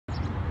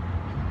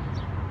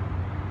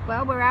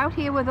Well, we're out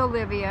here with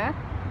Olivia.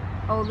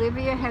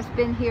 Olivia has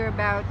been here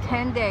about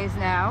 10 days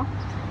now.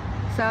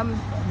 Some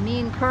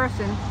mean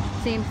person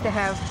seems to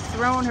have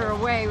thrown her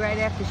away right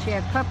after she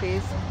had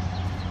puppies.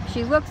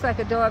 She looks like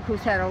a dog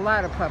who's had a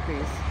lot of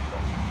puppies,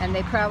 and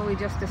they probably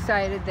just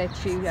decided that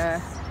she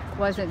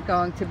wasn't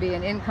going to be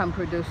an income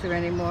producer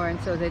anymore, and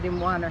so they didn't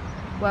want her.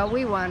 Well,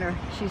 we want her.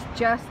 She's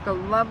just the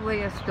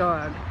loveliest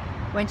dog.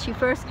 When she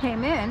first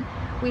came in,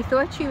 we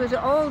thought she was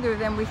older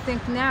than we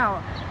think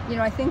now. You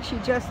know, I think she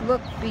just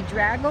looked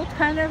bedraggled,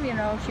 kind of. You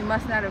know, she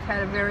must not have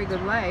had a very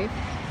good life.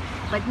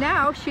 But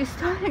now she's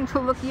starting to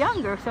look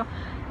younger. So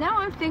now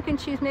I'm thinking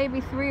she's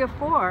maybe 3 or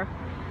 4.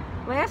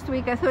 Last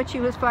week I thought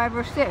she was 5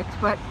 or 6,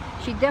 but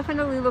she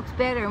definitely looks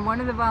better. And one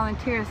of the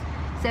volunteers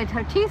said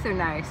her teeth are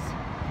nice.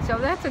 So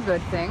that's a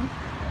good thing.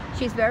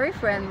 She's very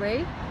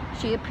friendly.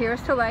 She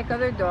appears to like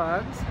other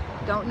dogs.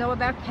 Don't know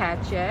about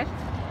cats yet.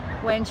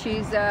 When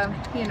she's,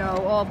 you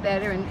know, all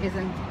better and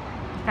isn't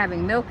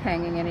having milk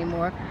hanging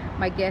anymore,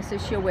 my guess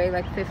is she'll weigh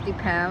like 50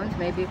 pounds,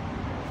 maybe,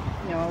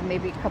 you know,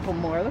 maybe a couple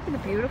more. Look at the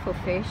beautiful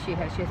face she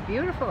has. She has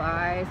beautiful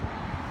eyes,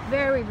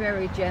 very,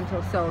 very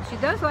gentle soul. She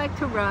does like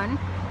to run.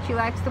 She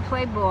likes to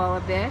play ball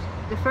a bit.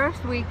 The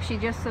first week she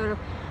just sort of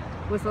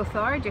was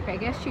lethargic. I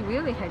guess she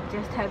really had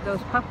just had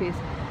those puppies.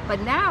 But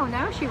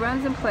now she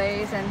runs and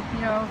plays, and,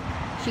 you know,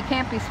 she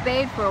can't be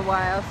spayed for a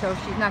while, so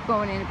she's not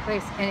going any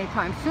place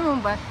anytime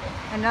soon, but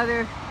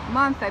another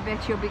month I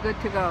bet she'll be good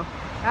to go.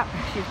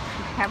 Oh, she's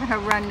having her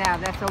run now.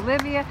 That's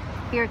Olivia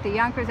here at the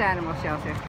Yonkers Animal Shelter.